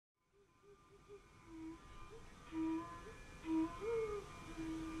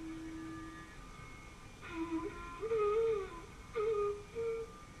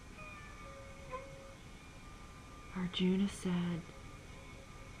Arjuna said,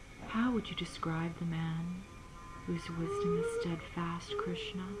 "How would you describe the man whose wisdom is steadfast,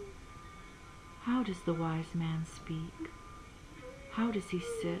 Krishna? How does the wise man speak? How does he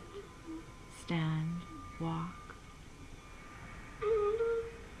sit, stand, walk?"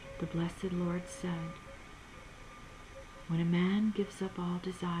 The blessed Lord said, "When a man gives up all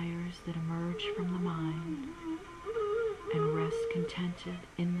desires that emerge from the mind and rests contented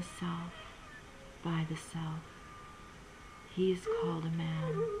in the self, by the self, he is called a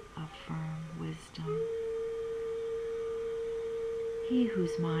man of firm wisdom. He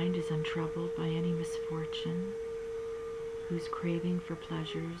whose mind is untroubled by any misfortune, whose craving for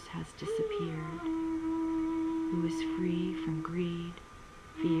pleasures has disappeared, who is free from greed,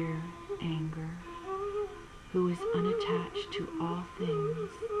 fear, anger, who is unattached to all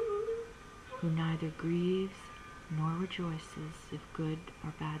things, who neither grieves nor rejoices if good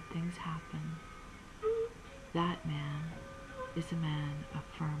or bad things happen, that man is a man of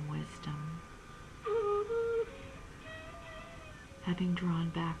firm wisdom. Having drawn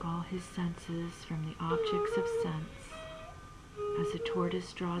back all his senses from the objects of sense, as a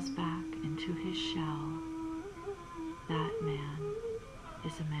tortoise draws back into his shell, that man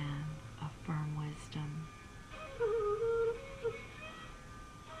is a man of firm wisdom.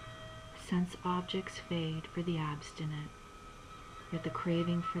 Sense objects fade for the abstinent, yet the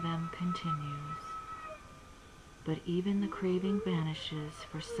craving for them continues. But even the craving vanishes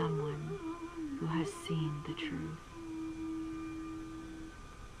for someone who has seen the truth.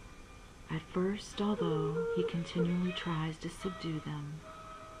 At first, although he continually tries to subdue them,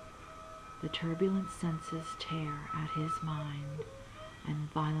 the turbulent senses tear at his mind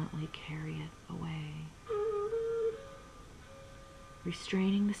and violently carry it away.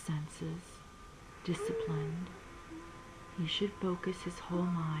 Restraining the senses, disciplined, he should focus his whole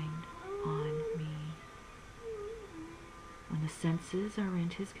mind on me. When the senses are in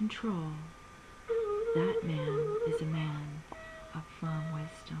his control, that man is a man of firm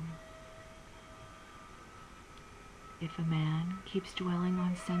wisdom. If a man keeps dwelling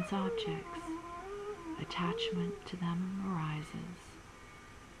on sense objects, attachment to them arises.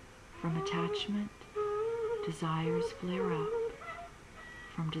 From attachment, desires flare up.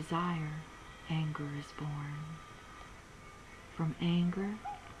 From desire, anger is born. From anger,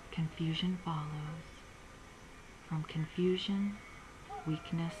 confusion follows. From confusion,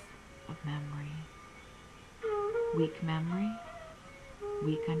 weakness of memory. Weak memory,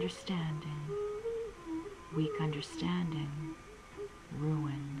 weak understanding. Weak understanding,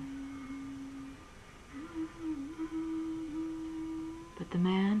 ruin. But the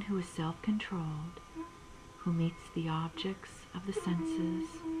man who is self-controlled, who meets the objects of the senses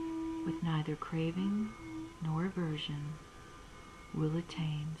with neither craving nor aversion, will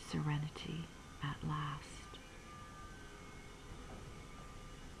attain serenity at last.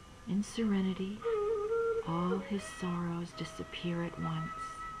 In serenity, all his sorrows disappear at once,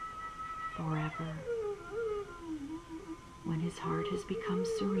 forever. When his heart has become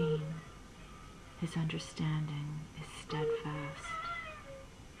serene, his understanding is steadfast.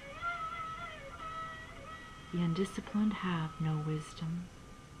 The undisciplined have no wisdom,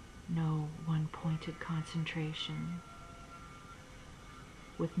 no one-pointed concentration.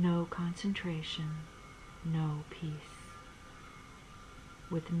 With no concentration, no peace.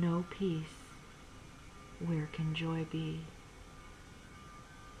 With no peace, where can joy be?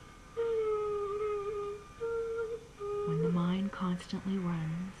 When the mind constantly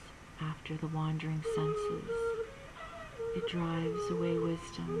runs after the wandering senses, it drives away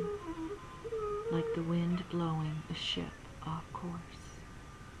wisdom, like the wind blowing a ship off course.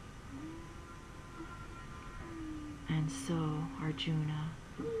 And so, Arjuna,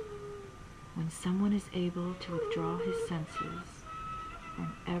 when someone is able to withdraw his senses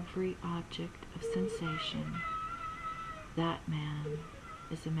from every object of sensation, that man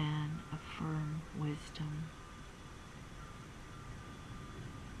is a man of firm wisdom.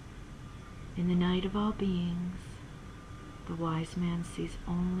 In the night of all beings, the wise man sees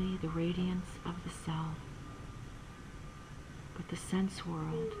only the radiance of the self, but the sense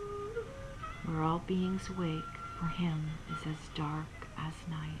world, where all beings wake, for him is as dark as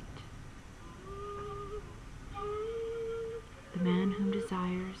night. The man whom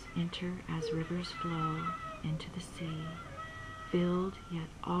desires enter as rivers flow into the sea, filled yet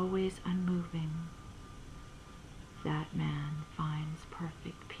always unmoving, that man finds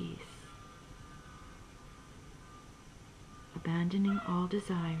perfect peace. Abandoning all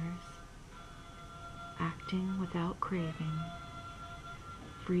desires, acting without craving,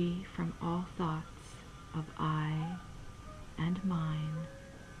 free from all thoughts of I and mine,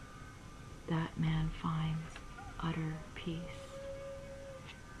 that man finds utter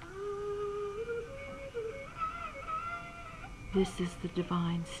This is the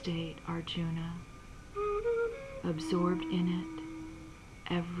divine state, Arjuna, absorbed in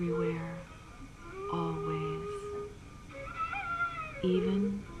it, everywhere, always.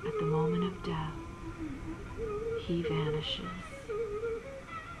 Even at the moment of death, he vanishes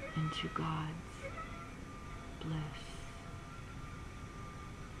into God's bliss.